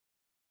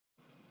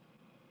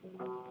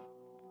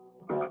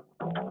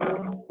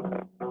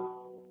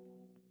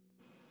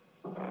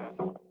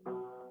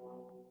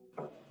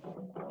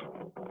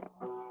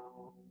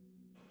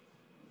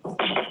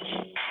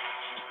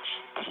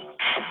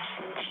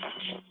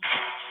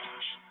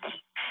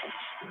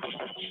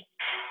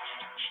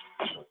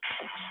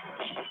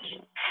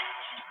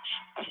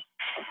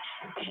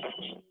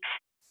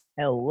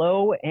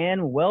Hello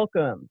and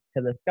welcome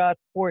to the Scott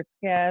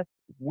Sportscast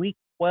Week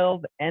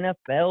 12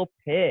 NFL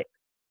picks.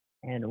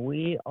 And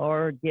we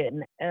are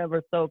getting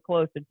ever so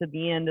closer to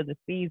the end of the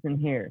season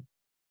here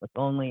with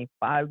only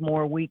 5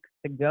 more weeks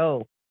to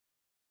go.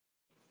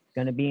 It's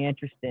going to be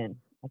interesting.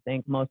 I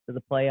think most of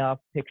the playoff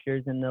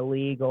pictures in the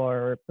league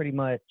are pretty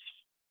much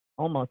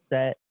almost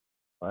set,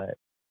 but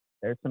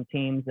there's some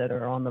teams that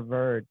are on the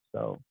verge.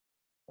 So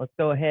let's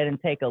go ahead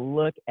and take a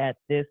look at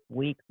this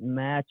week's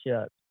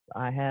matchups.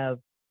 I have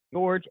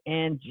George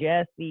and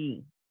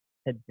Jesse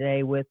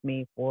today with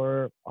me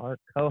for our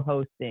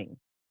co-hosting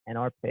and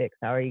our picks.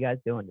 How are you guys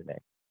doing today?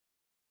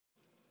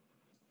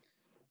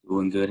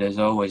 Doing good as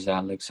always,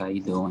 Alex. How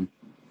you doing?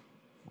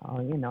 Oh,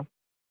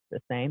 the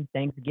same.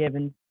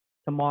 Thanksgiving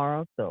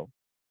tomorrow, so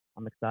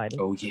I'm excited.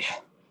 Oh yeah.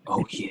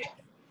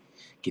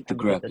 Get the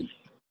grubbing.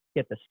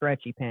 Get the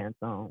stretchy pants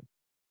on.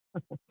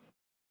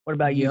 What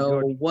about you,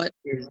 George? What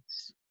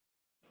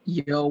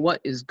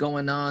is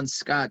going on,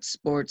 Scott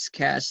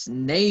Sportscast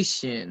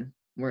Nation?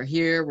 We're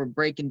here. We're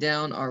breaking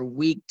down our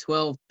Week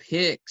 12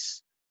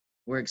 picks.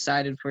 We're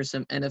excited for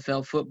some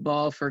NFL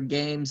football for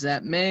games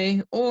that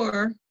may,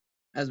 or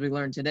as we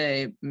learned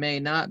today, may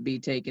not be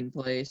taking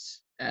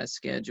place as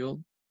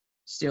scheduled.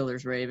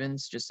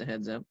 Steelers-Ravens, just a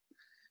heads up.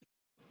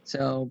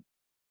 So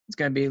it's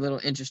going to be a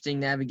little interesting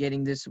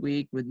navigating this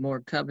week with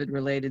more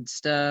COVID-related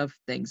stuff,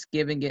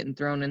 Thanksgiving getting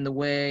thrown in the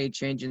way,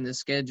 changing the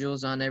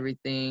schedules on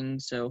everything.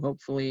 So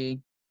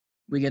hopefully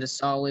we get a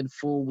solid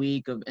full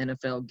week of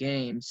NFL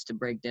games to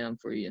break down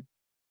for you.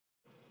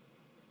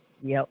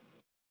 Yep.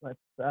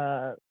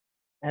 Let's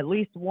at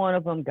least one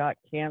of them got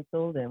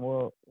canceled, and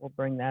we'll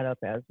bring that up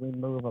as we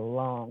move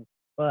along.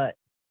 But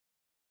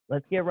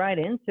let's get right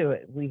into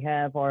it. We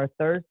have our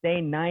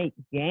Thursday night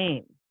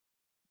game.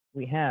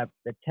 We have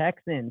the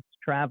Texans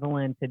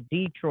traveling to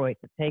Detroit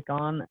to take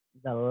on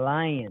the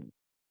Lions.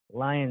 The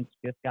Lions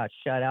just got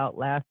shut out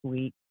last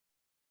week.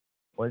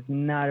 Was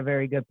not a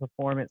very good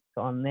performance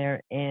on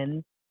their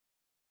end.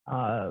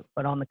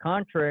 But on the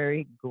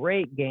contrary,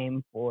 great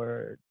game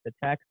for the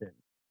Texans.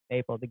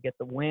 Able to get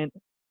the win.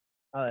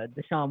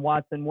 Deshaun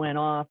Watson went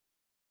off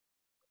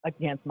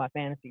against my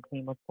fantasy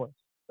team, of course.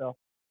 So,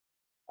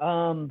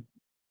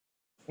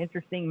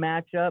 interesting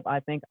matchup. I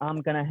think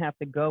I'm going to have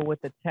to go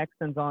with the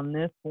Texans on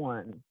this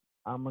one.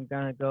 I'm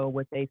going to go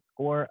with a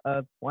score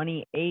of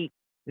 28-24.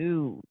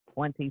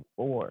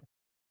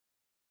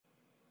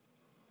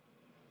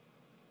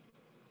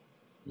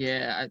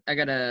 Yeah, I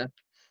gotta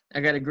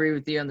agree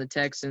with you on the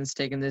Texans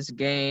taking this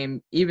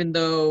game. Even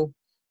though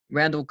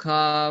Randall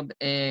Cobb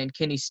and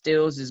Kenny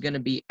Stills is going to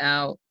be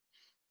out,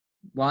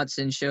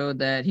 Watson showed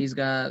that he's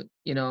got,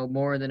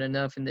 more than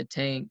enough in the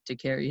tank to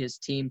carry his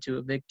team to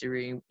a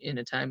victory in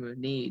a time of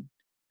need.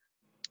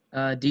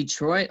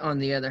 Detroit, on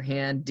the other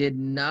hand, did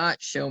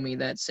not show me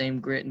that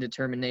same grit and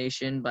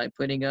determination by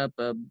putting up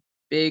a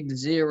big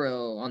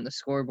 0 on the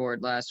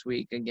scoreboard last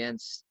week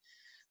against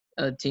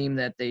a team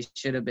that they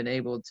should have been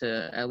able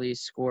to at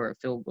least score a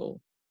field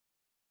goal.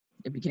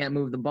 If you can't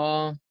move the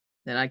ball,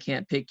 then I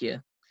can't pick you.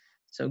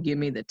 So give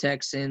me the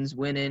Texans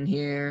winning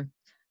here.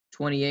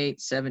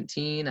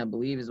 28-17, I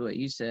believe is what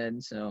you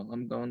said. So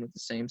I'm going with the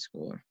same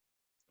score.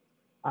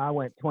 I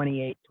went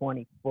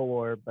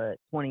 28-24, but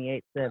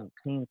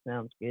 28-17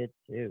 sounds good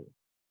too.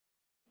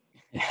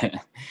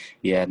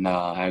 Yeah, no,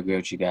 I agree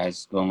with you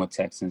guys. Going with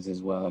Texans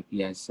as well. Like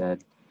you guys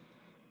said,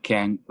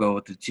 can't go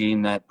with the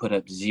team that put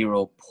up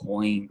 0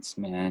 points,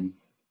 man.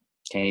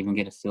 Can't even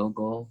get a field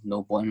goal.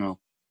 No bueno.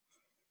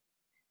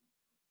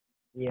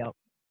 Yep,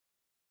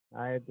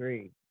 I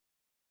agree.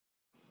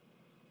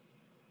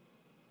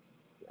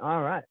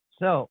 All right,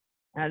 so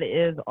that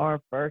is our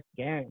first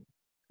game.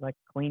 Like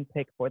a clean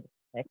pick for the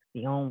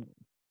Texans.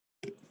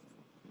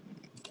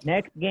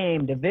 Next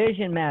game,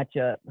 division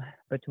matchup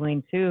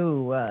between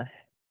two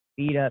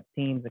beat-up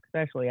teams,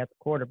 especially at the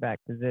quarterback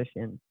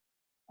position.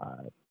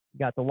 You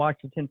got the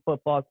Washington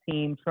football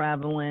team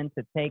traveling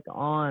to take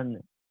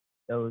on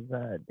those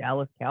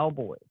Dallas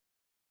Cowboys.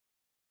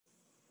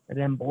 Where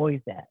them boys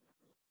at?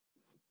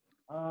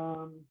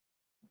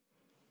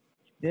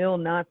 Still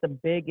not the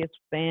biggest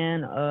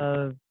fan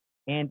of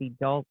Andy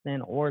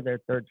Dalton or their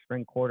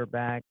third-string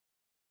quarterback.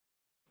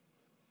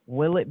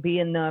 Will it be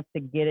enough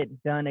to get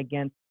it done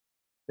against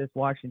this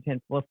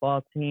Washington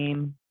football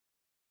team?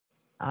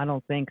 I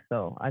don't think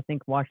so. I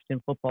think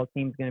Washington football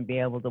team is going to be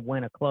able to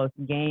win a close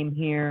game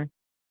here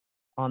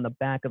on the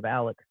back of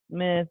Alex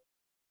Smith.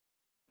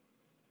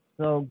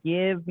 So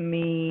give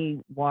me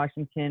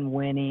Washington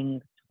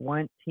winning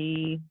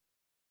 24-17.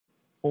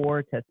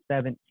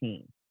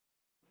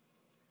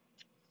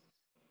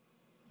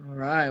 All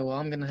right, well,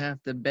 I'm going to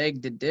have to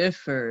beg to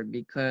differ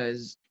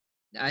because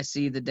I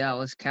see the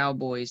Dallas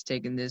Cowboys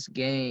taking this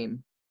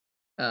game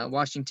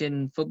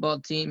Washington football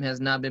team has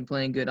not been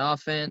playing good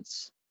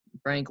offense.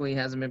 Frankly,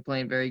 hasn't been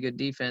playing very good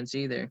defense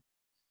either.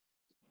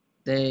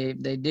 They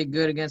did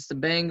good against the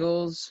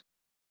Bengals,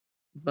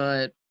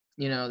 but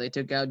they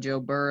took out Joe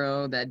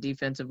Burrow. That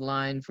defensive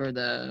line for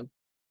the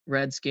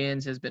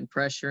Redskins has been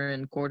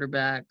pressuring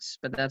quarterbacks,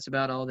 but that's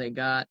about all they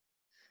got.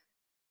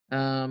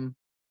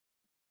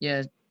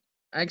 Yeah,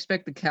 I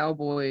expect the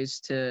Cowboys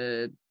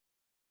to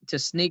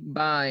sneak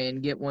by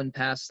and get one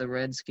past the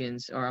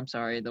Redskins, or I'm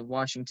sorry, the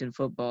Washington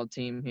football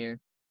team here.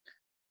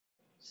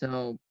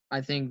 So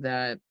I think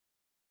that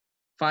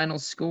final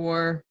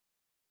score,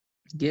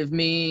 give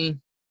me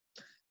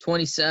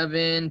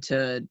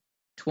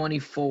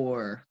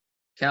 27-24.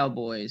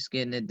 Cowboys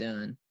getting it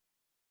done.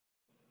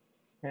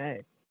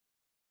 Okay.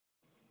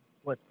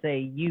 What say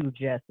you,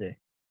 Jesse?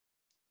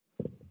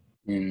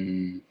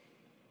 I'm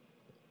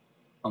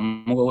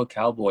gonna go with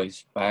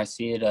Cowboys, but I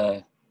see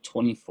it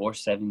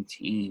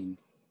 24-17.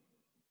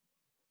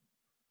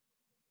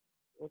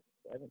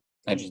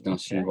 I just don't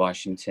see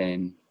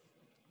Washington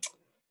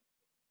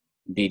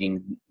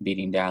beating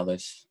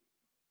Dallas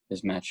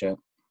this matchup.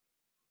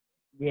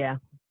 Yeah,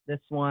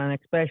 this one,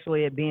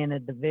 especially it being a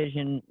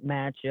division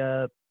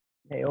matchup,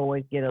 they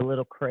always get a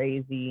little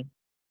crazy.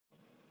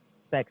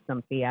 Expect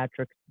some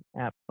theatrics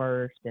at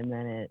first, and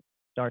then it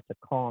starts to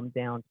calm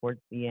down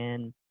towards the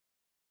end.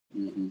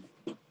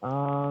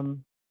 Mm-hmm.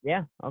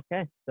 Yeah.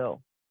 Okay.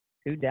 So,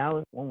 2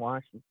 Dallas, 1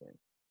 Washington.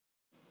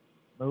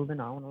 Moving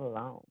on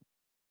along.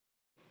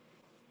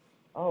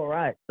 All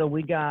right. So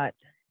we got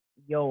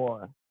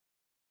your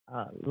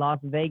Las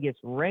Vegas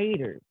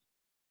Raiders,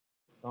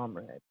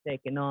 comrade,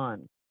 taking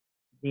on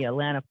the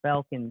Atlanta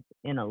Falcons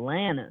in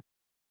Atlanta.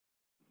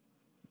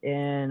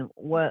 In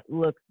what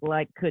looks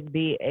like could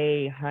be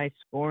a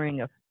high-scoring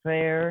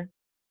affair,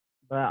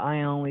 but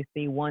I only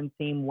see one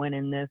team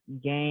winning this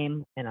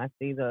game, and I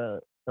see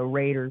the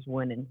Raiders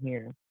winning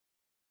here.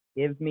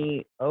 Give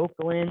me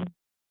Oakland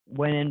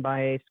winning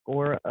by a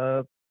score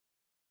of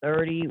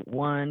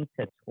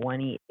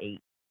 31-28.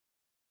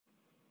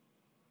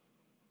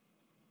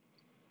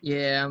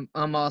 Yeah,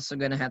 I'm also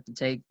gonna have to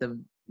take the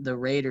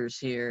Raiders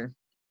here.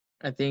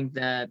 I think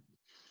that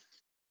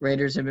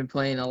Raiders have been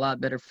playing a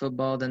lot better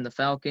football than the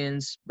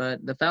Falcons,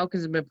 but the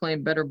Falcons have been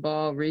playing better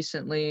ball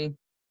recently,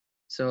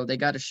 so they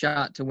got a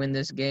shot to win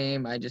this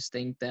game. I just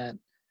think that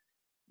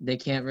they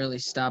can't really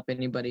stop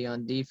anybody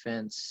on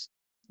defense,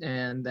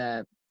 and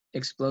that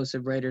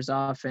explosive Raiders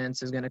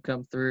offense is going to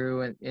come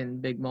through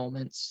in big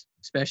moments,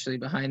 especially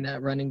behind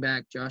that running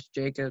back, Josh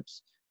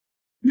Jacobs.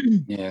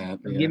 Yeah,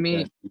 So give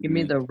me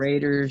definitely. the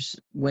Raiders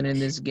winning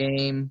this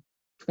game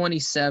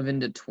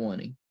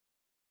 27-20.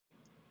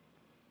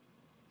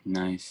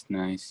 Nice.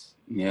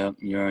 Yep,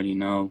 you already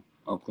know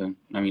Oakland.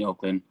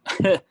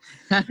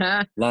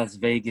 Las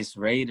Vegas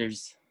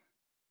Raiders.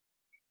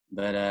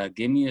 But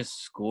give me a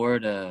score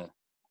to.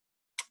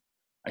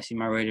 I see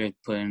my Raiders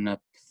putting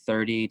up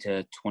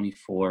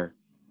 30-24.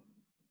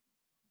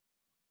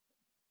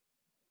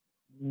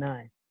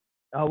 Nice.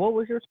 What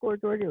was your score,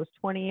 George? It was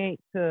 28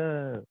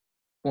 to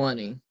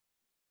 20.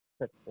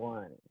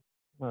 20.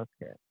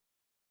 Okay.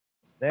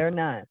 Very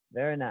nice.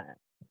 Very nice.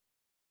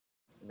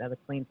 Another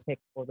clean pick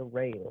for the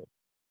Raiders.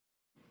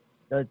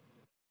 The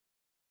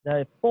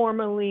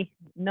formerly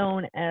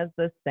known as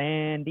the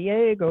San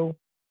Diego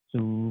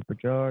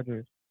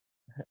Superchargers.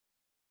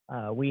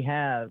 We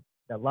have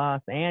the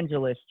Los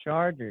Angeles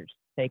Chargers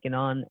taking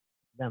on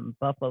them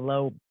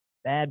Buffalo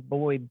Bad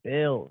Boy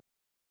Bills.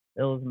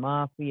 Bills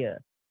Mafia.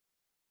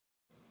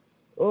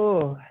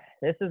 Oh,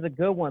 this is a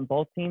good one.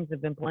 Both teams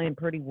have been playing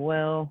pretty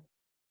well.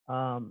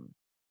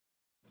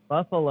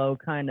 Buffalo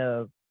kind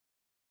of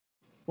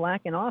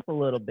slacking off a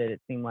little bit,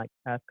 it seemed like,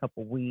 the past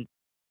couple weeks.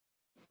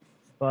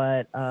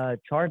 But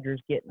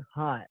Chargers getting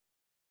hot.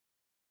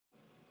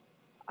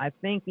 I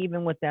think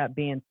even with that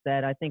being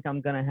said, I think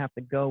I'm going to have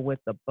to go with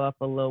the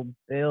Buffalo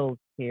Bills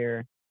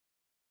here.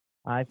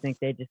 I think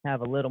they just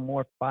have a little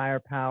more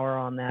firepower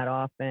on that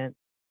offense.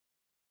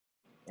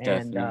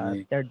 And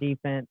their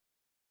defense,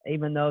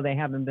 even though they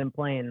haven't been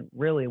playing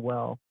really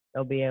well,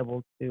 they'll be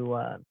able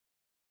to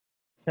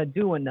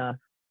do enough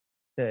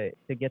to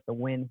get the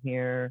win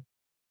here.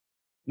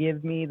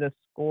 Give me the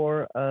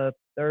score of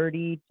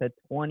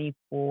 30-24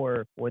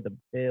 for the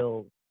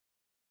Bills.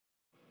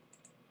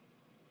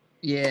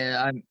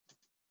 Yeah,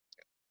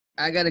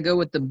 I got to go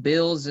with the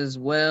Bills as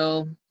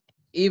well.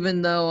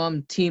 Even though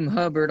I'm Team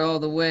Hubbard all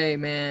the way,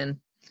 man.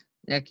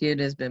 That kid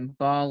has been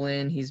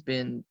balling. He's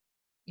been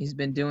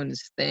doing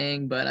his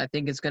thing, but I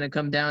think it's going to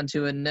come down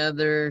to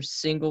another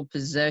single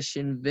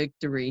possession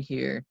victory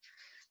here.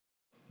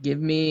 Give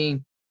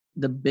me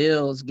the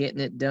Bills getting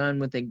it done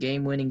with a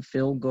game-winning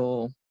field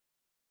goal.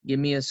 Give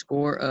me a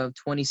score of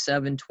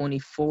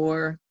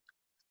 27-24.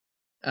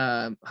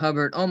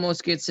 Hubbard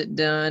almost gets it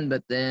done,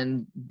 but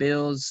then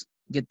Bills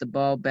get the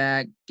ball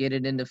back, get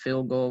it into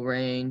field goal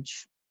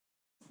range,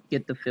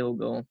 get the field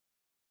goal.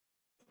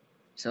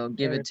 So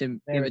give it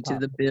to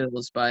the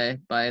Bills by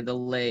the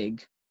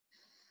leg.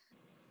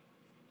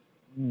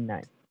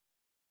 Nice.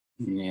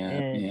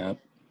 Yeah.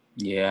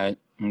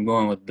 I'm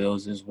going with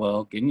Bills as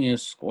well. Give me a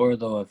score,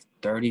 though, of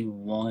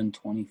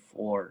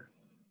 31-24.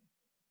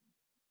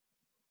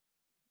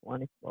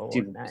 24.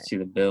 Nice. See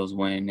the Bills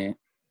winning it.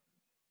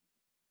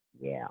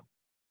 Yeah.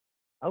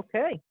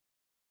 Okay.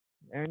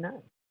 Very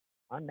nice.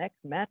 Our next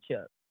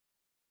matchup,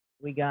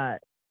 we got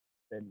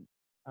the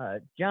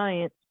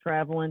Giants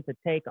traveling to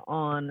take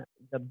on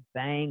the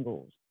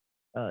Bengals.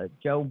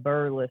 Joe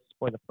Burles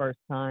for the first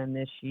time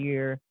this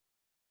year.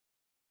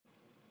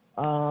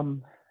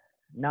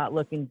 Not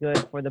looking good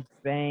for the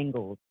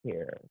Bengals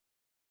here.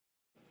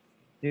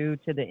 Due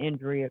to the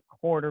injury at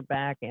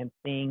quarterback and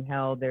seeing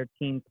how their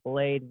team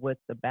played with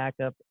the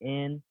backup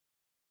in,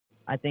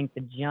 I think the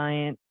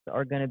Giants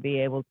are going to be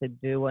able to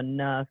do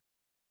enough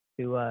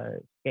to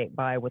skate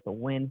by with a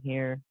win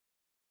here.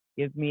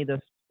 Give me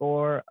the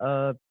score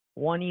of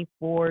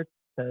 24-13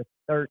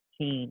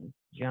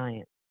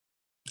 Giants.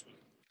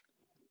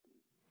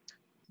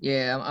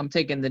 Yeah, I'm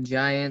taking the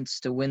Giants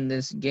to win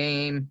this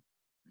game.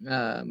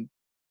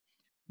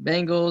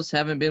 Bengals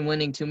haven't been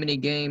winning too many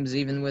games,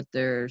 even with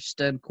their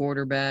stud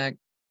quarterback.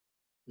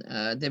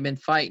 They've been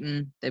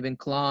fighting, they've been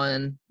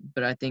clawing,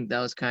 but I think that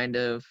was kind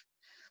of,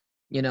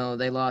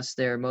 they lost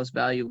their most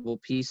valuable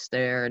piece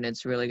there, and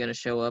it's really going to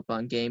show up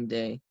on game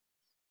day.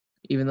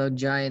 Even though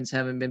Giants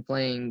haven't been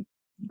playing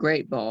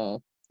great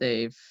ball,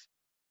 they've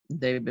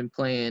been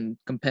playing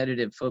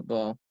competitive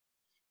football.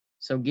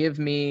 So give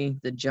me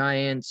the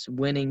Giants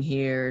winning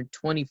here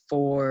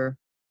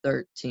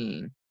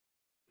 24-13.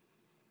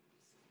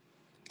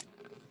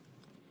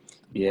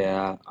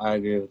 Yeah, I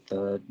agree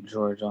with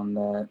George on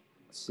that.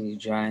 See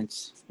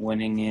Giants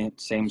winning it.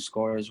 Same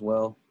score as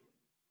well.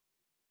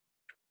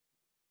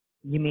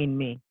 You mean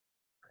me?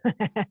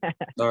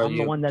 Or I'm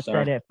the you. one that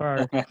Sorry. said it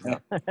first.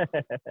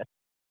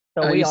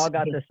 So Oh, we you all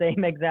got see, the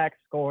same exact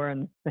score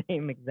and the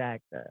same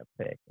exact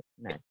pick.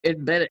 Nice.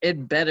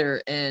 it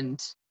better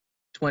end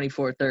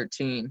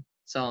 24-13.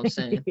 That's all I'm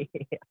saying. They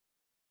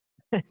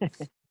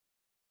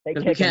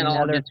Because we kick can't all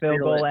another just field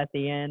feel goal at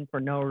the end for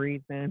no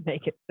reason,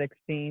 make it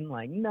 16.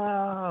 Like,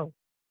 no.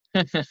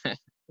 it.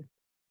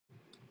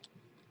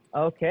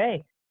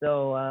 Okay,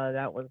 so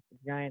that was the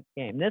Giants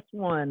game. This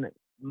one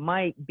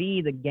might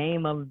be the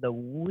game of the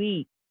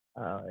week.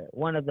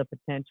 One of the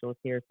potentials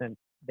here, since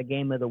the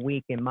game of the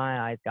week in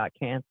my eyes got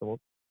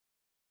canceled.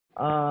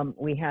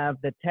 We have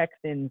the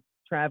Texans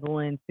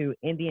traveling to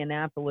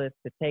Indianapolis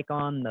to take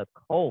on the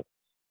Colts,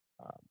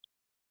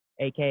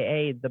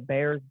 aka the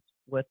Bears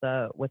with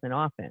an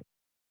offense.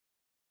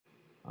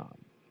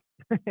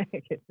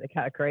 They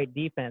got a great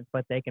defense,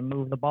 but they can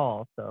move the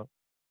ball, so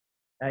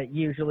that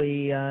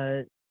usually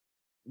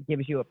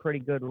gives you a pretty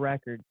good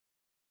record.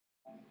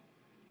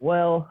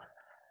 Well,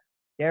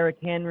 Derrick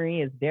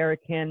Henry is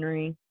Derrick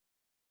Henry.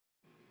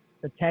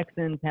 The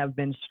Texans have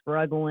been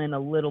struggling a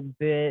little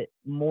bit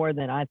more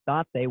than I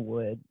thought they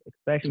would,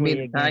 especially You mean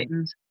the against.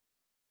 Titans?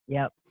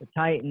 Yep, the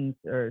Titans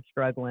are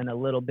struggling a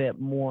little bit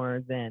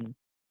more than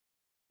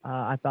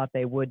I thought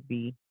they would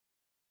be,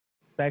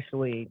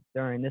 especially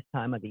during this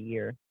time of the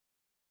year.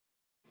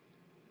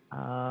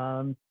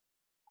 I'm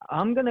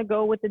going to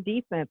go with the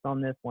defense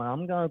on this one.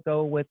 I'm going to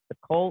go with the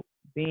Colts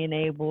being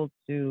able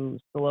to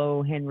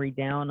slow Henry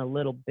down a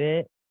little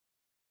bit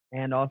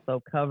and also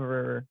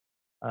cover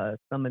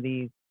some of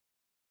these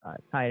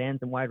tight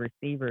ends and wide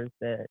receivers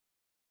that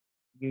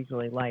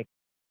usually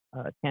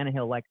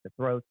Tannehill likes to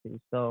throw to.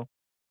 So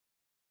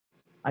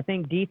I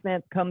think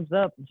defense comes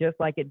up just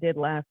like it did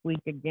last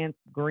week against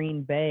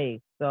Green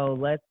Bay. So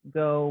let's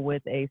go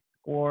with a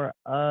score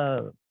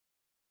of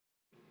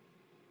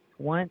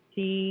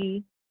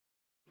 20.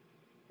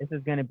 This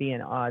is going to be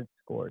an odd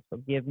score. So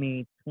give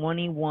me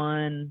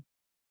 21-24.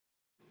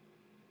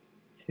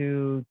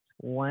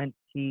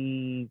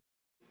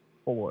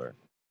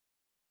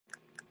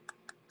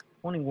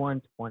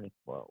 21-24.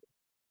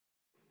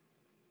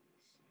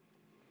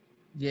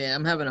 Yeah,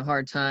 I'm having a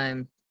hard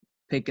time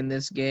picking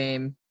this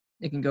game.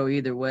 It can go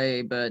either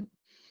way, but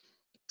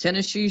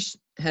Tennessee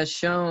has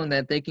shown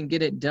that they can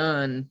get it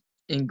done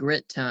in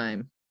grit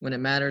time when it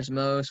matters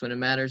most, when it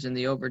matters in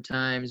the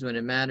overtimes, when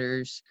it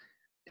matters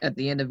at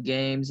the end of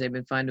games. They've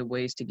been finding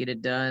ways to get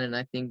it done, and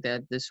I think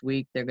that this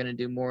week they're going to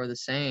do more of the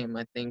same.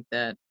 I think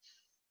that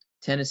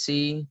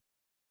Tennessee,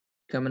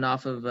 coming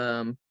off of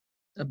a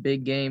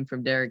big game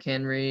from Derrick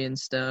Henry and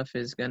stuff,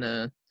 is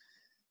gonna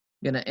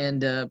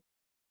end up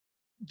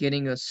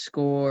getting a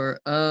score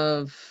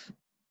of,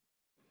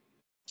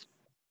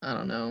 I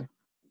don't know,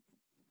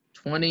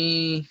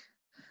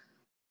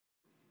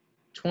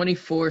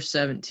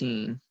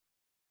 24-17.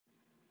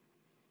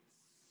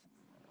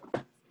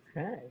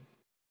 Okay.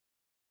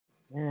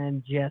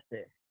 And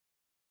Jesse.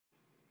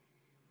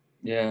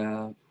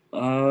 Yeah.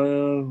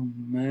 Oh,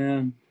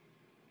 man.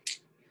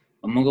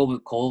 I'm going to go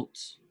with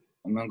Colts.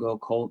 I'm going to go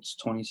Colts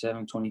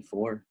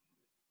 27-24.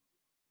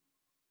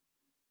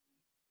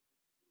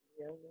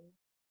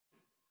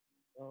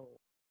 Oh,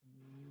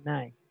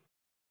 nice.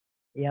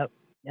 Yep.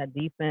 That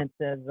defense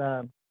has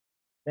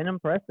been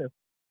impressive.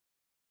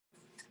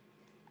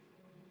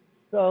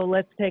 So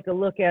let's take a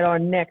look at our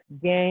next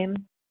game.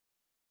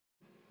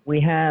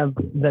 We have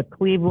the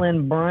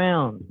Cleveland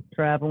Browns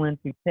traveling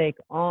to take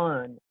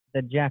on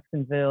the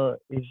Jacksonville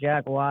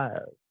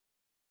Jaguars.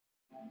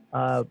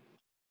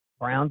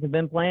 Browns have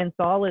been playing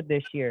solid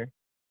this year.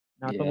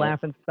 Not the Yeah.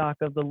 laughing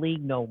stock of the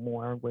league no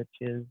more, which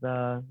is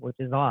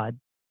odd.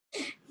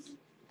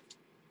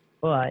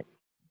 But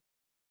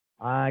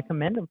I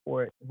commend them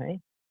for it.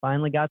 Hey,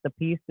 finally got the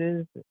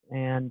pieces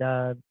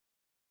and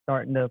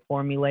starting to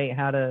formulate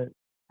how to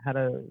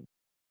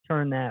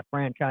turn that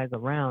franchise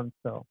around.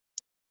 So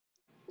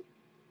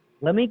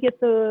let me get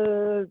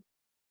the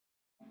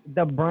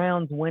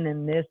Browns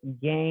winning this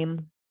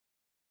game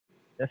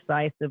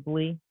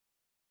decisively.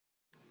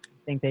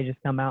 I think they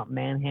just come out and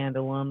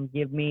manhandle them.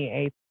 Give me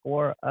a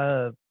score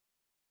of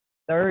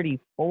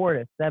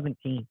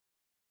 34-17.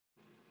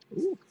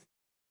 Ooh,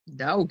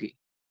 doggy.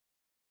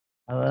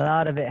 A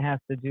lot of it has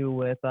to do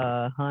with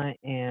Hunt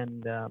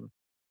and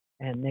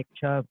Nick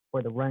Chubb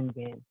for the run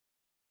game.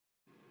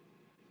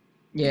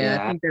 Yeah,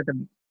 Yeah. I think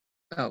that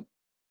No,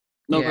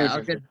 go I ahead,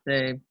 was gonna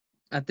say,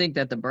 I think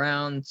that the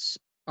Browns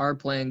are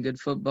playing good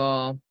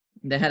football.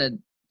 They had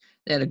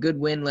a good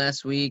win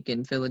last week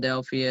in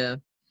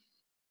Philadelphia.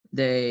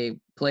 They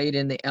played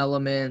in the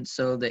elements,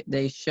 so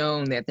they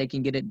shown that they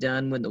can get it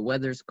done when the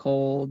weather's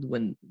cold,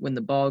 when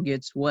the ball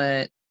gets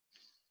wet,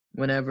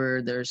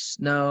 whenever there's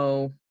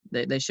snow.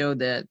 They showed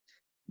that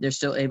they're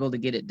still able to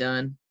get it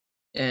done,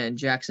 and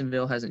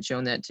Jacksonville hasn't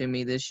shown that to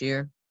me this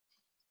year.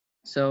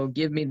 So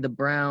give me the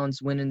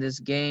Browns winning this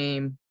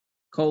game,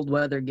 cold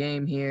weather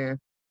game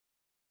here.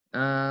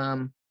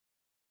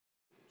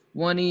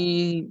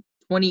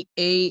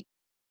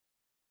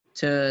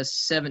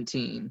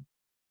 28-17.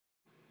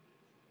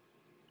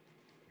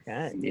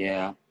 Okay.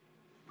 Yeah.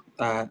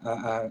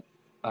 I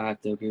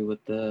have to agree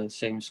with the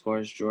same score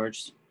as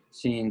George.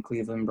 Seeing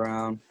Cleveland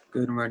Brown,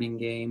 good running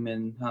game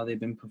and how they've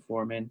been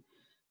performing.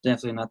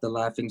 Definitely not the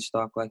laughing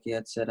stock like you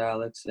had said,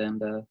 Alex.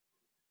 And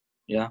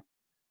yeah,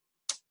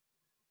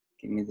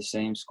 give me the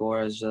same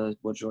score as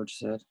what George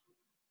said.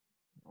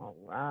 All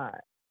right.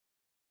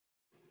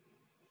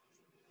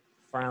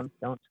 Browns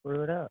don't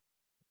screw it up.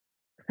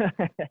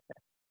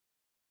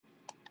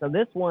 So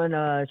this one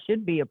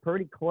should be a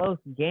pretty close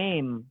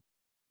game.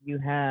 You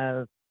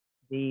have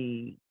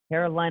the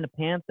Carolina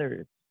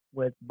Panthers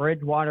with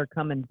Bridgewater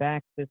coming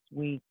back this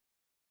week,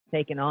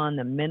 taking on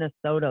the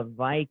Minnesota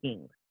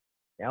Vikings.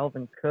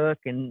 Dalvin Cook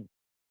and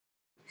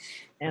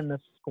the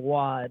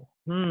squad.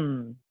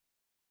 This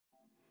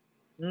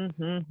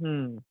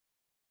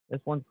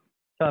one's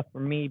tough for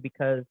me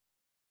because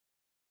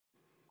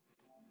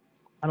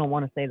I don't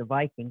want to say the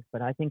Vikings,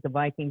 but I think the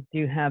Vikings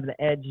do have the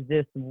edge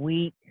this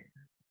week.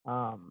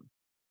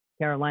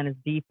 Carolina's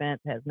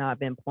defense has not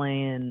been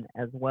playing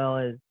as well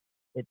as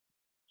it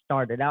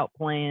started out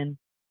playing.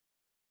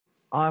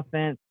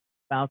 Offense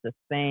about the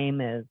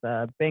same, as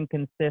been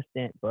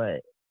consistent,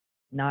 but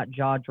not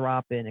jaw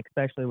dropping,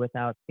 especially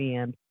without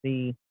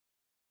CMC.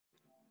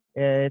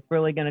 It's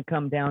really going to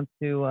come down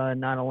to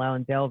not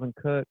allowing Delvin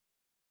Cook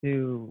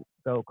to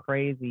go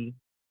crazy,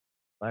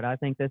 but I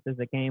think this is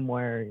a game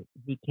where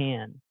he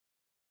can.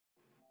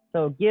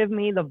 So give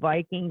me the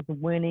Vikings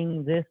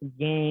winning this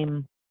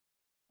game.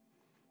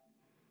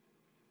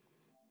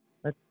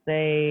 Let's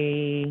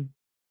say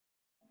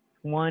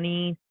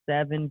 27-20.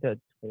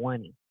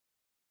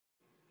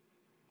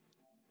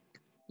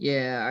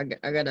 Yeah,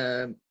 I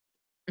gotta.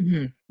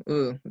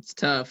 Ooh, it's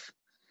tough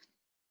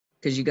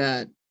because you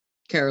got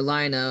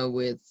Carolina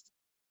with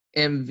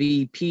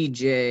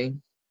MVPJ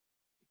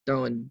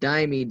throwing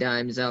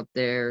dimes out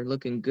there,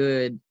 looking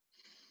good.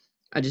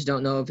 I just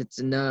don't know if it's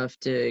enough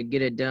to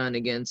get it done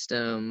against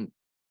an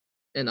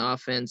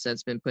offense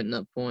that's been putting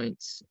up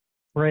points.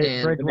 And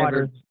whenever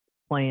Bridgewater's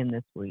playing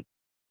this week.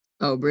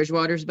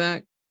 Bridgewater's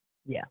back.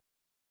 Yeah.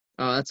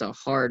 Oh, that's a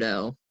hard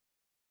L.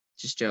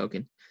 Just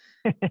joking.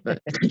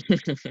 But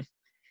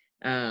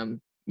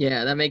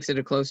yeah, that makes it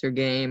a closer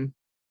game,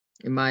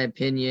 in my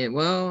opinion.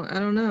 Well, I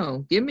don't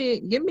know. Give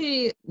me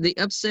the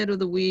upset of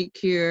the week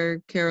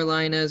here.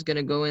 Carolina is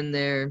gonna go in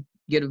there,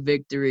 get a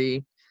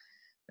victory.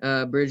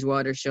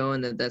 Bridgewater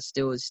showing that that's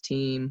still his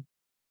team.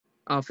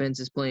 Offense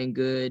is playing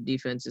good.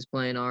 Defense is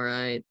playing all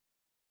right.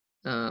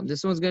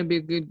 This one's gonna be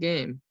a good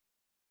game.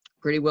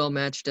 Pretty well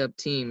matched up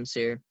teams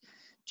here.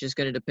 Just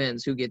gonna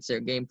depends who gets their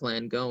game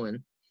plan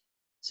going.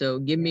 So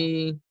give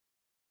me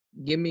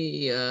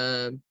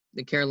the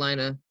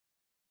Carolina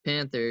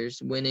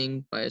Panthers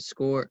winning by a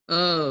score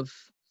of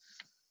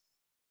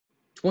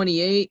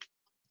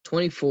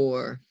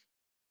 28-24.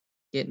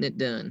 Getting it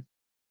done.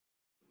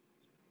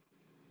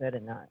 Better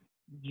not.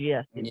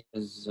 Yes. Yes,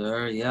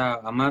 sir. Yeah,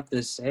 I'm about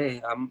to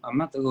say I'm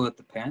about to go with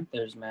the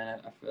Panthers,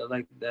 man. I feel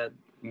like that,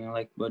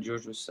 like what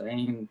George was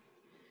saying,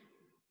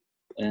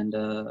 and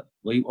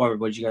what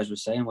you guys were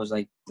saying was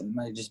like it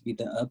might just be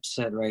the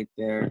upset right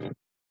there.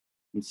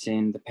 And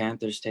seeing the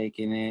Panthers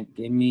taking it.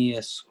 Give me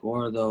a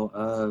score though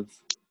of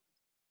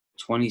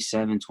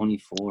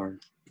 27-24.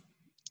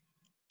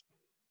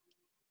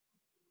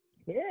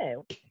 Okay.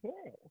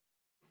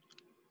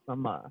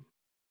 Some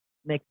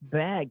mixed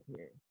bag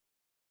here.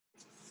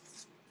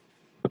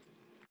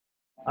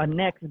 Our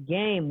next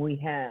game we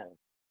have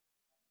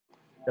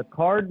the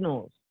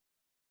Cardinals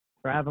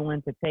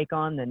traveling to take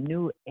on the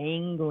New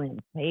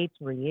England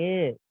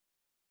Patriots,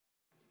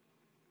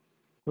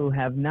 who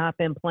have not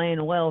been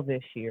playing well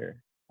this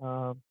year.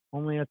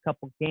 Only a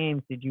couple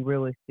games did you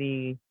really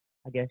see,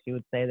 I guess you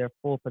would say, their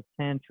full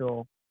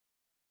potential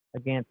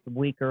against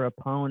weaker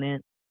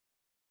opponents.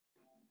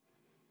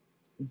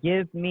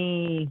 Give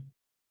me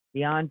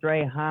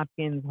DeAndre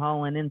Hopkins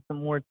hauling in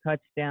some more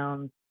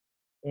touchdowns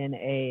in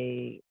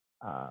a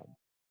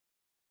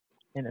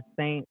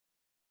Saint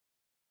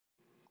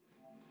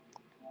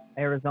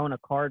Arizona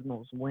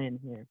Cardinals win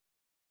here.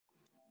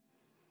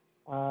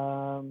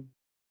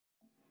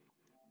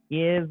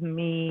 Give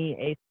me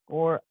a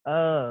score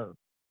of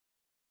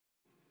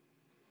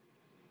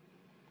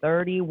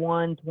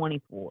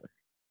 31-24.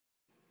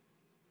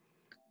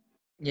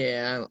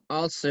 Yeah, I'm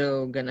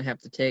also gonna have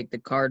to take the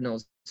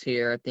Cardinals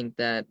here. I think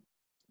that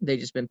they've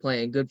just been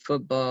playing good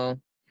football.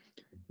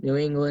 New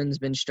England's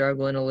been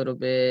struggling a little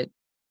bit.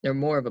 They're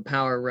more of a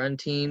power run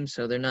team,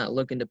 so they're not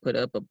looking to put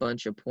up a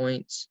bunch of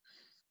points.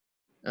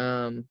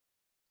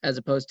 As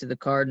opposed to the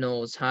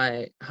Cardinals'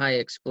 high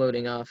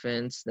exploding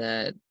offense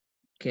that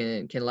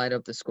can light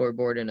up the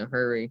scoreboard in a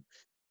hurry.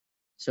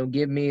 So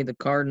give me the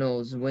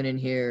Cardinals winning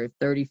here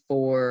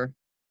 34-27.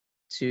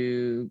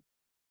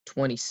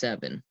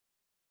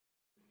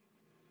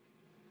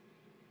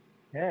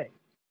 Okay.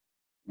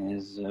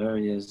 Yes, sir.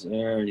 Yes,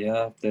 sir. Yeah, I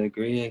have to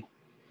agree.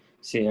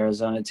 See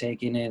Arizona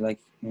taking it. Like,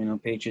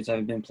 Patriots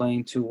haven't been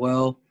playing too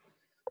well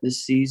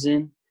this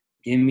season.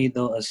 Give me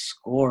a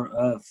score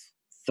of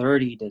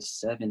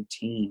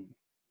 30-17.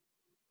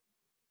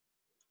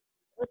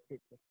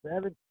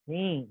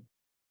 17.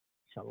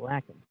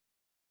 Shellacking.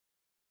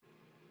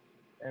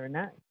 Very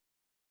nice.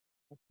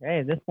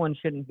 Okay, this one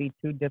shouldn't be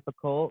too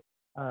difficult.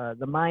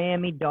 The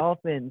Miami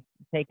Dolphins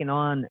taking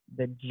on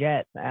the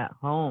Jets at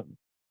home.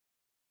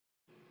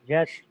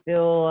 Jets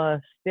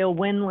still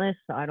winless.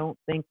 I don't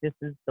think this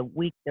is the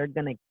week they're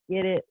gonna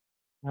get it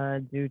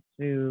due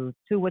to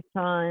Tua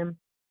time.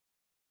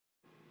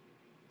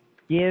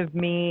 Give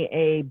me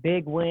a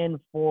big win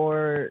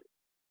for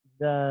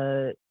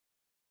the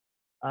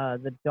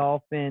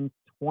Dolphins,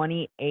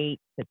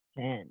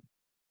 28-10.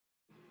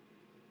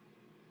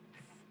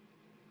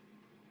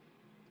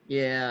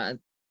 Yeah,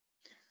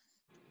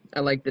 I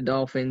like the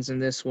Dolphins in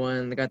this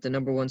one. They got the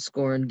number one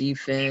score in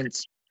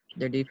defense.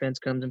 Their defense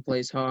comes and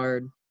plays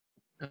hard.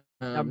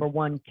 Number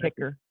one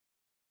kicker.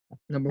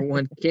 Number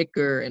one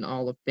kicker in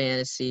all of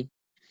fantasy.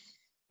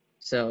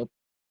 So,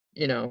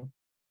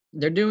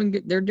 they're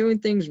doing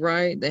things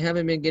right. They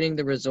haven't been getting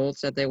the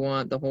results that they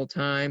want the whole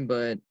time,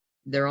 but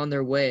they're on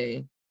their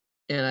way.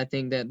 And I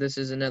think that this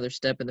is another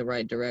step in the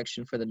right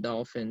direction for the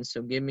Dolphins.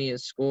 So give me a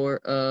score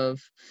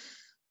of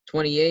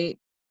 28-21.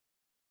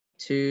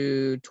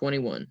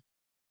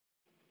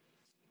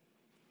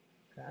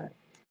 Okay.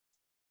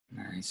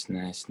 Nice.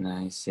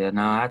 Yeah,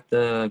 no, I have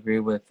to agree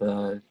with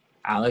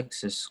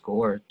Alex's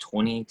score,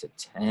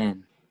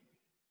 20-10.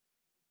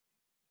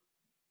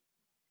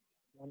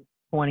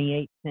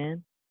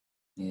 28-10.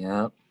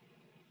 Yep.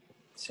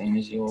 Same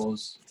as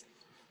yours.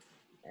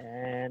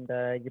 And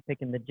you're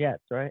picking the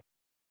Jets, right?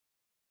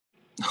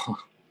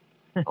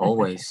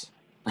 Always.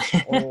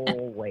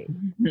 Always.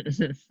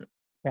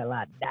 Till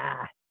I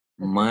die.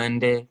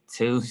 Monday,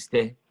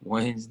 Tuesday,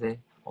 Wednesday,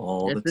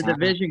 all It's the a time.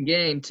 division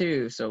game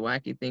too, so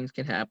wacky things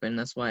can happen.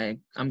 That's why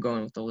I'm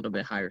going with a little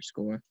bit higher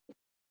score.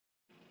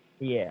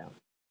 Yeah.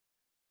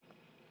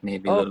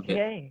 Maybe a little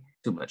bit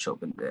too much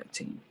open that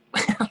team.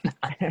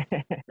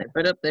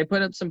 They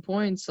put up some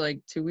points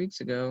like 2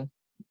 weeks ago.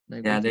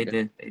 Yeah, they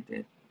did.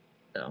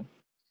 So.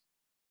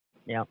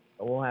 Yeah,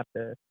 we'll have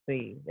to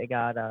see. They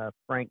got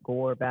Frank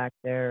Gore back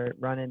there,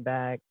 running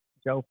back,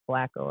 Joe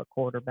Flacco, a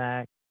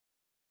quarterback.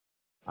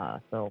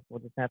 So we'll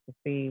just have to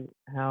see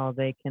how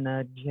they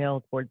can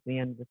gel towards the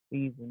end of the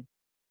season.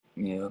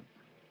 Yeah.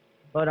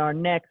 But our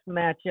next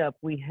matchup,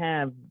 we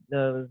have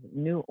the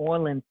New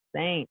Orleans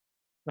Saints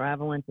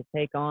traveling to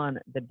take on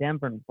the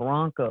Denver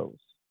Broncos.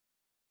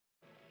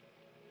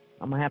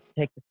 I'm going to have to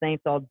take the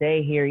Saints all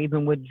day here.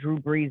 Even with Drew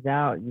Brees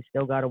out, you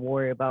still got to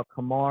worry about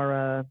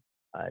Kamara,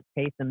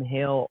 Taysom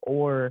Hill,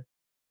 or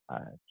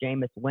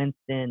Jameis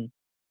Winston,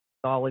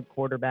 solid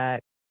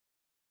quarterback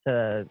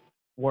to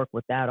work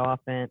with that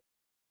offense.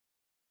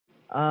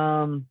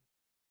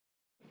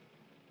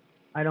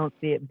 I don't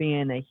see it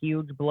being a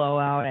huge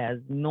blowout as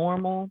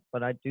normal,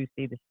 but I do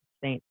see the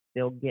Saints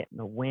still getting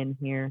a win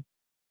here.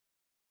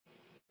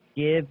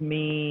 Give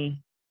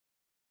me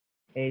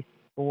a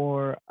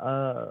score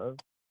of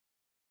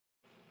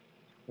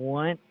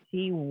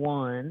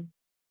 21-13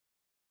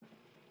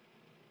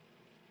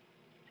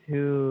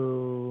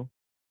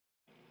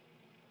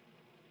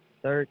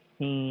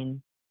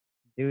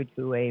 due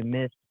to a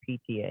missed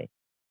PTA.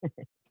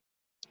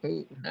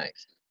 Ooh,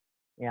 nice.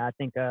 Yeah, I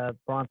think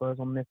Broncos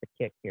will miss a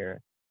kick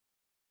here.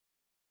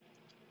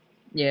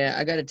 Yeah,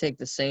 I got to take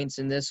the Saints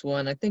in this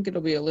one. I think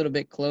it'll be a little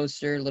bit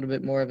closer, a little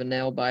bit more of a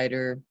nail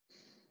biter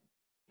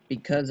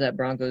because that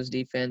Broncos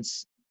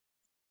defense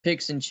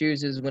picks and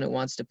chooses when it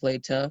wants to play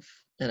tough.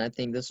 and I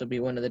think this will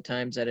be one of the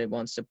times that it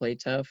wants to play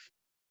tough.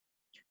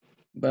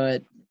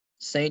 But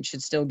Saints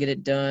should still get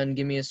it done.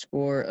 Give me a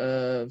score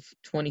of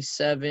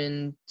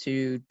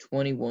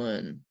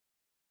 27-21.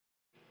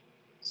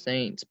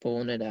 Saints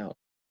pulling it out.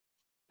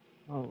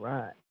 All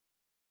right.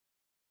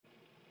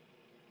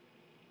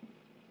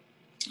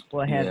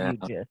 What have Yeah. you,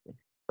 Jesse?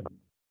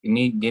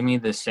 Give me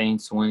the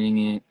Saints winning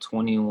it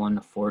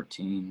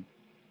 21-14.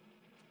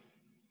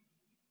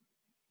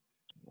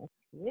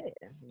 Yeah,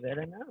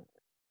 very nice.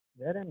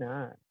 Very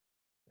nice.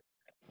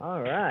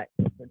 All right.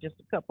 So just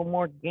a couple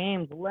more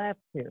games left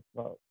here,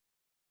 folks.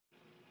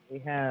 We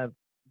have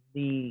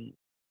the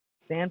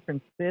San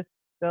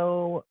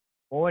Francisco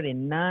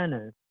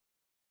 49ers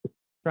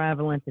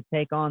traveling to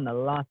take on the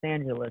Los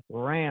Angeles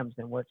Rams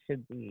in what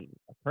should be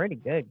a pretty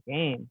good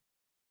game.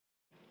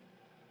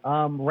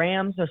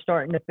 Rams are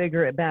starting to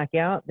figure it back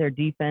out. Their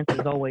defense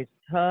is always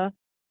tough.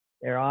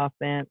 Their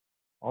offense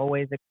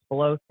always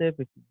explosive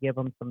if you give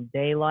them some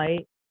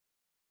daylight.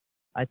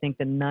 I think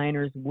the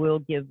Niners will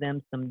give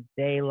them some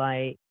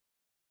daylight,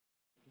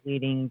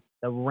 leading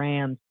the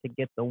Rams to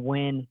get the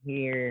win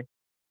here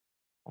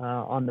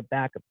on the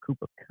back of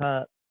Cooper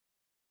Kupp.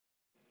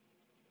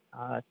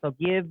 So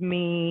give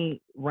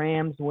me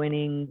Rams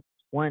winning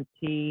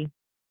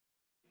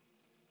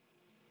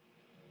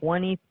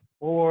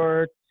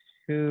 24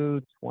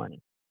 to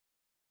 20.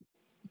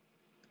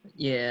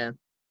 Yeah,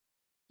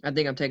 I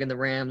think I'm taking the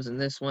Rams in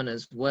this one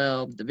as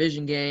well.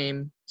 Division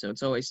game, so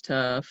it's always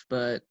tough.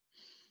 But,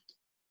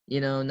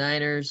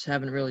 Niners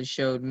haven't really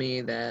showed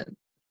me that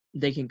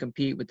they can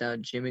compete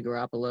without Jimmy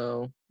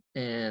Garoppolo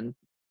and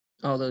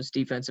all those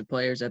defensive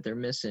players that they're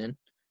missing.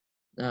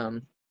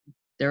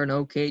 They're an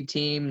okay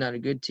team, not a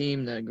good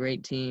team, not a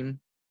great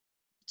team.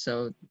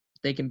 So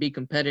they can be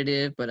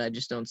competitive, but I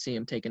just don't see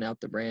them taking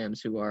out the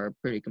Rams, who are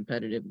pretty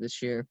competitive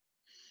this year.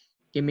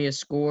 Give me a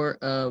score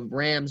of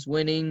Rams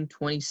winning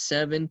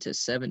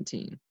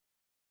 27-17.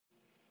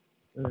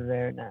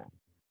 Very nice.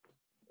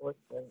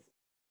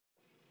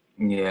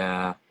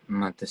 Yeah,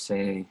 I'm about to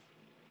say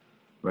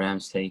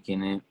Rams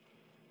taking it.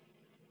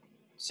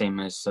 Same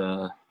as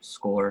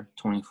score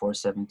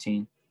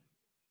 24-17.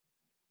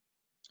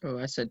 Oh,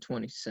 I said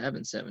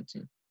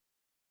 27-17.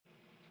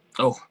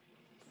 Oh,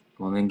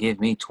 well then give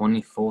me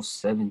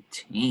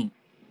 24-17.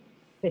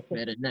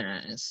 Very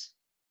nice.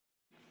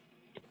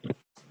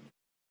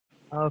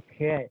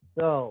 Okay,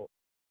 so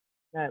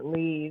that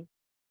leaves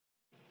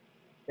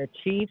the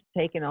Chiefs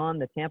taking on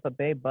the Tampa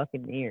Bay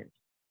Buccaneers.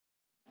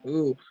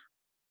 Ooh,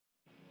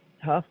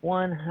 Tough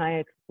one, high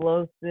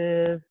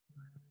explosive.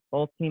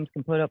 Both teams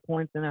can put up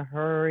points in a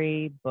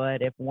hurry,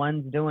 but if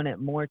one's doing it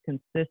more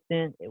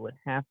consistent, it would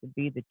have to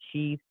be the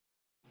Chiefs.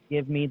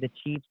 Give me the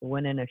Chiefs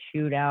winning a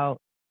shootout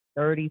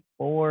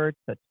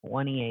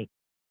 34-28.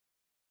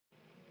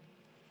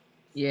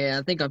 yeah,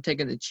 I think I'm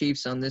taking the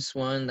Chiefs on this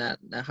one, that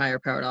higher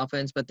powered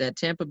offense, but that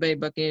Tampa Bay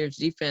Buccaneers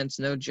defense,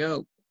 no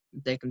joke.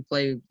 They can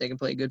play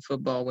good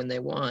football when they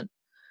want,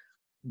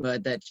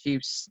 but that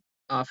Chiefs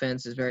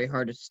offense is very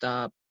hard to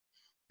stop.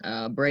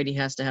 Brady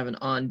has to have an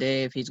on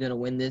day if he's going to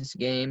win this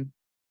game.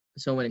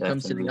 So when it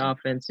comes to the Definitely.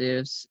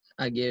 offensives,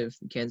 I give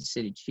Kansas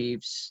City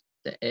Chiefs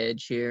the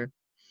edge here.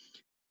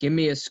 Give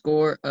me a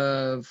score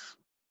of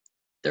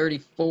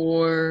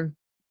 34-27.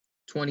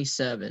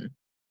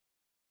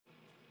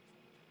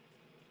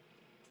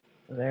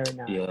 Very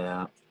nice.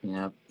 Yeah.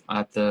 I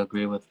have to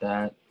agree with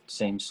that.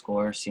 Same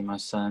score. See my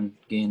son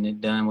getting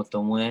it done with the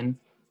win.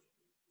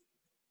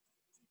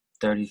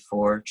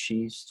 34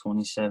 Chiefs,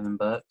 27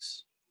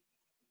 Bucks.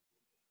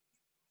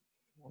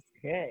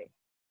 Okay.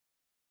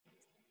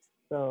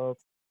 So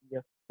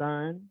your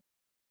son.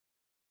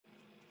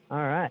 All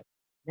right.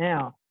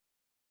 Now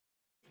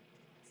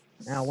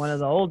one of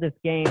the oldest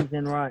games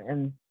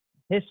in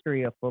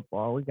history of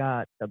football. We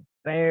got the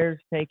Bears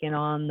taking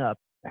on the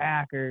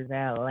Packers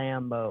at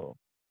Lambeau.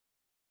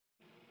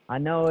 I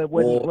know it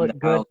wouldn't look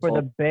good for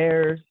the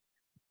Bears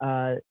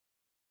in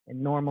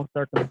normal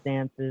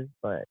circumstances,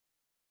 but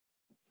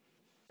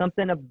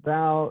something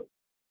about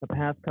the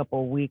past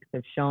couple of weeks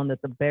have shown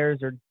that the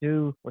Bears are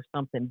due for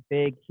something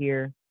big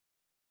here.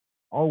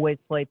 Always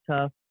play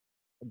tough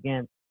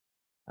against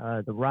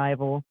the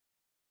rival.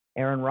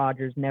 Aaron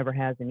Rodgers never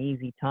has an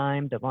easy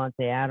time.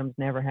 Devontae Adams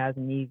never has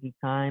an easy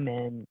time,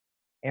 and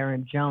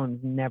Aaron Jones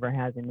never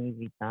has an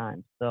easy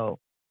time. So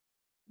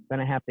I'm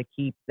gonna have to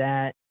keep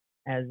that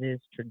as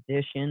is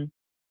tradition.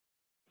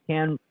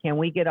 Can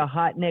we get a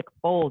hot Nick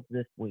Foles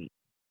this week?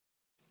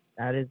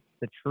 That is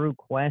the true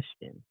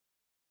question.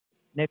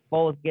 Nick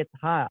Foles gets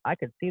hot. I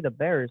could see the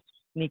Bears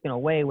sneaking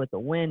away with a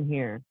win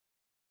here.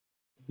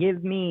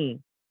 Give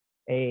me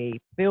a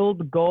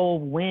field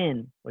goal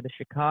win for the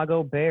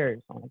Chicago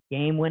Bears on a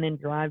game-winning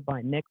drive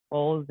by Nick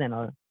Foles and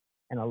a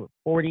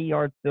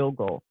 40-yard field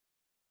goal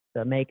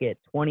to make it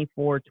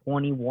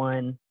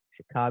 24-21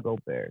 Chicago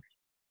Bears.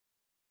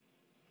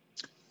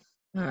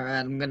 All right,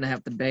 I'm going to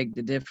have to beg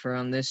to differ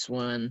on this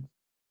one.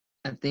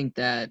 I think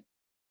that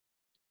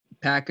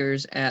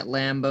Packers at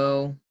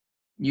Lambeau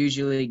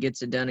usually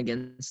gets it done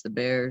against the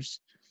Bears.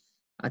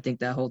 I think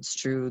that holds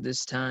true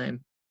this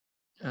time.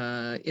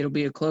 It'll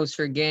be a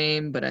closer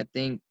game, but I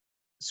think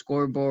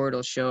scoreboard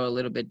will show a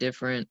little bit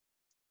different.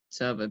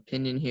 So I have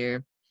opinion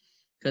here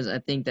because I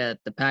think that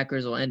the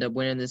Packers will end up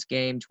winning this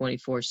game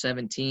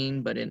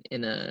 24-17, but in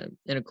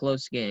a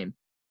close game.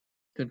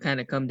 Could kind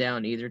of come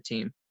down to either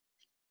team.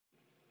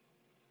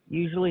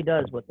 Usually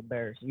does with the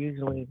Bears.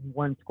 Usually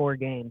one-score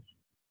games.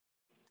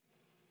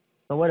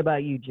 So what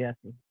about you,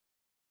 Jesse?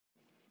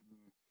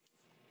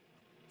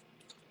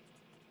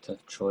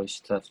 Tough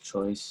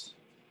choice.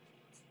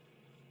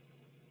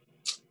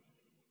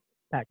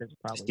 Packers are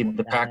probably See the whoop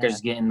that Packers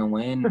ass. getting the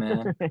win,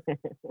 man.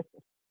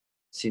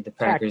 See the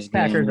Packers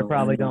getting Packers the are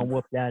probably win. gonna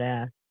whoop that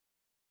ass.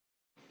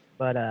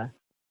 But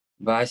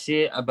I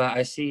see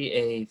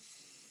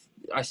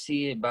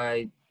it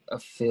by a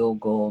field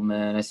goal,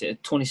 man. I see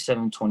it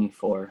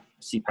 27-24. I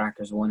see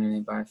Packers winning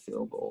it by a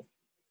field goal.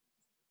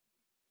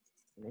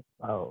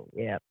 oh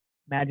yeah,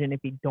 imagine if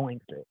he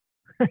doinks it.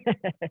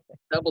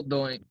 Double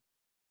doink.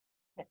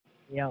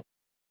 Yep.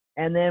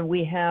 And then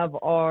we have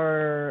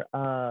our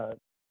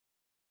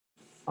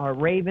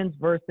Ravens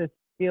versus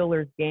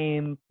Steelers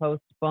game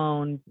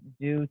postponed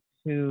due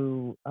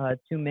to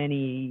too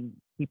many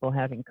people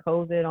having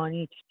COVID on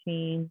each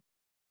team.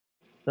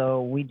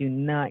 So we do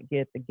not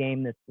get the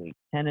game this week.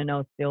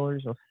 10-0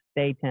 Steelers will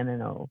stay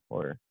 10-0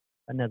 for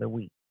another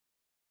week.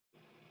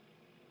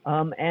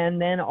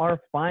 And then our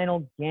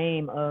final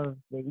game of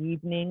the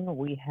evening,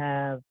 we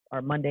have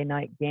our Monday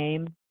night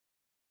game.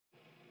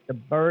 The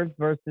Birds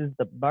versus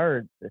the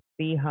Birds, the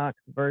Seahawks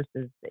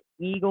versus the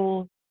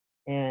Eagles.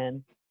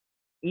 And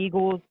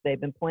Eagles, they've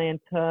been playing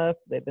tough,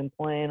 they've been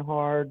playing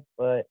hard,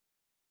 but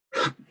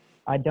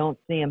I don't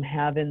see them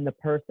having the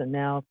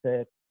personnel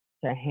to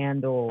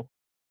handle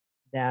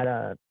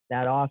that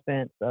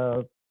offense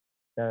of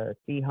the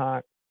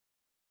Seahawks.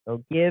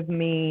 So give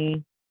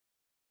me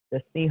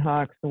the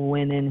Seahawks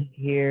winning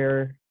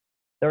here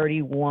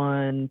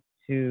 31-24.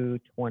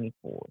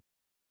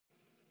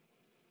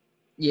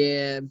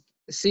 Yeah,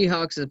 the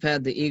Seahawks have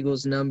had the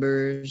Eagles'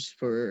 numbers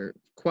for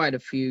quite a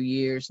few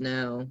years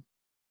now.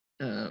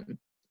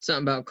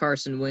 Something about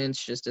Carson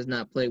Wentz just does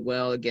not play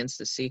well against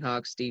the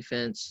Seahawks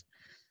defense.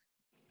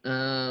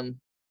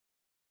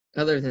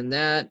 Other than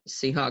that,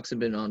 Seahawks have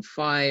been on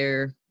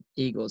fire.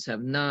 Eagles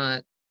have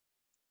not.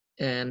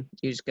 And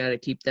you just got to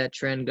keep that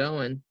trend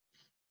going.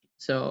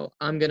 So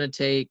I'm going to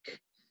take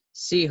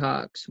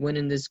Seahawks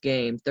winning this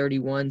game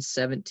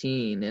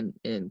 31-17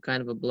 and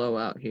kind of a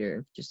blowout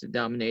here. Just a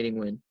dominating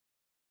win.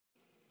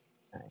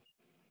 Nice.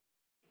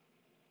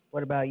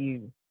 What about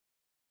you?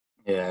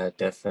 Yeah,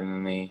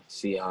 definitely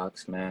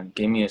Seahawks, man.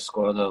 Give me a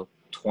score though,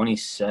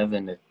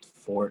 27-14.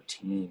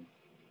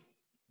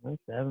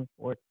 27-14.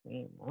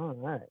 All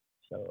right.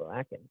 So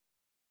I can.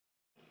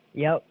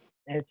 Yep.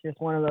 It's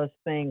just one of those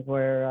things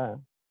where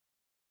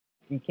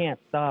you can't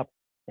stop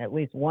at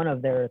least one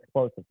of their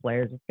explosive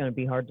players. It's going to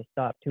be hard to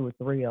stop two or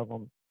three of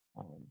them.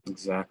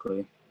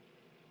 Exactly.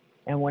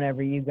 And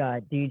whenever you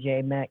got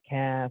DJ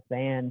Metcalf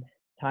and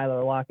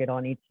Tyler Lockett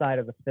on each side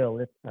of the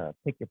field, it's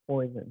pick your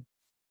poison.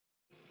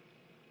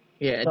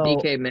 Yeah, So,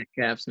 DK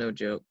Metcalf's no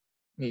joke.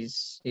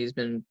 He's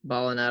been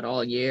balling out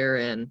all year,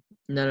 and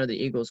none of the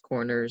Eagles'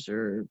 corners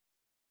are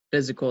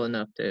physical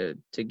enough to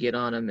get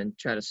on him and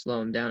try to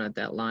slow him down at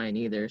that line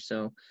either.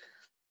 So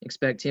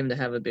expect him to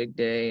have a big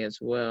day as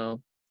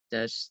well.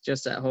 That's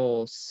just that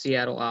whole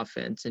Seattle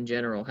offense in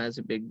general has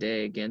a big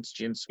day against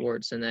Jim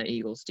Schwartz and that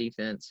Eagles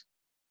defense.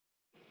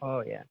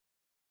 oh, yeah.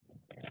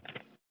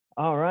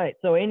 All right.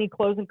 So any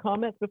closing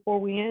comments before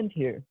we end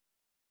here?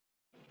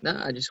 No,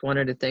 I just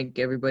wanted to thank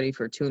everybody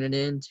for tuning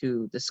in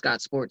to the Scott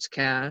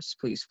Sportscast.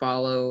 Please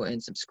follow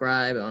and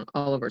subscribe on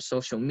all of our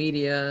social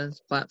media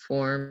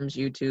platforms,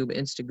 YouTube,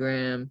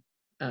 Instagram,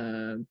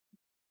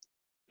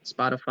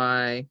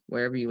 Spotify,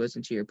 wherever you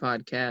listen to your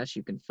podcast,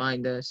 you can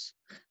find us.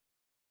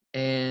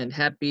 And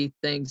happy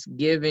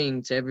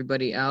Thanksgiving to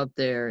everybody out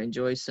there.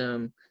 Enjoy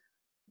some,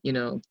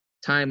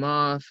 time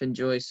off.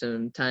 Enjoy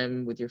some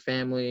time with your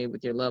family,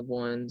 with your loved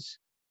ones.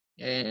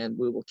 And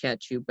we will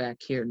catch you back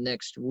here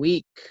next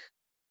week.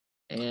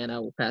 And I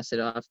will pass it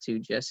off to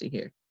Jesse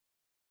here.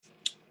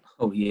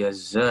 Oh,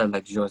 yes,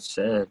 like George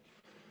said,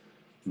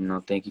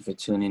 thank you for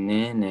tuning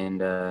in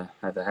and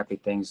have a happy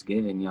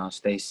Thanksgiving. Y'all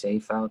stay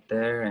safe out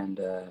there, and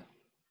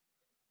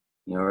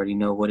you already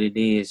know what it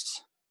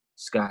is.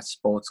 Scott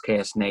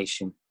Sportscast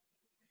Nation.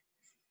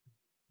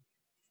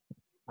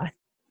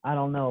 I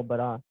don't know, but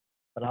I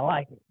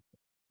like it.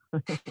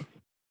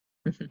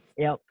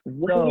 Yep.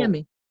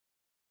 Whammy.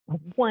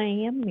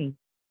 Whammy.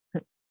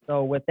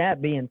 So with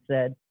that being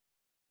said,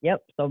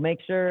 yep. So make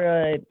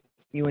sure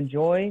you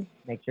enjoy.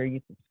 Make sure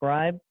you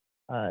subscribe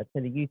to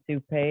the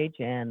YouTube page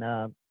and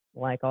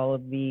like all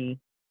of the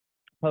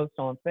posts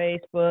on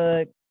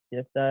Facebook.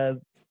 Just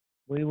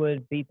we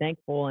would be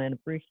thankful and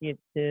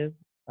appreciative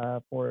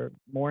for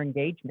more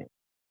engagement.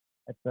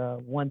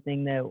 That's one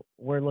thing that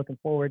we're looking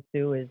forward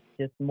to is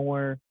just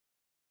more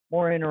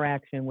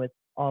interaction with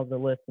all the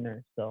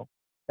listeners. So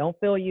don't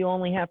feel you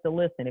only have to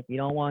listen if you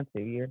don't want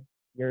to.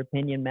 Your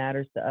opinion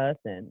matters to us,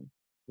 and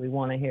we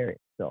want to hear it.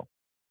 So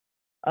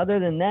other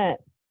than that,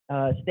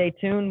 Stay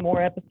tuned.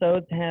 More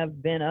episodes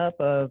have been up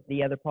of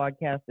the other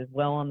podcasts as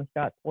well on the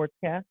Scott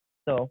Sportscast.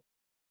 So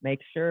make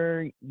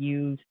sure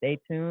you stay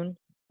tuned,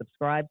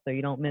 subscribe so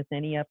you don't miss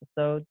any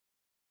episodes,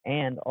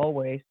 and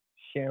always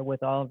share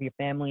with all of your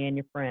family and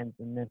your friends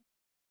in this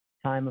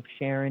time of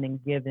sharing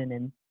and giving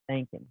and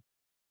thanking.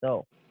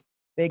 So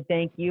big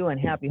thank you and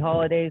happy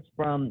holidays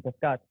from the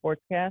Scott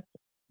Sportscast.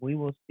 We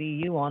will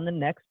see you on the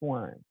next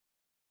one.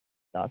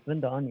 Das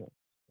Daniel.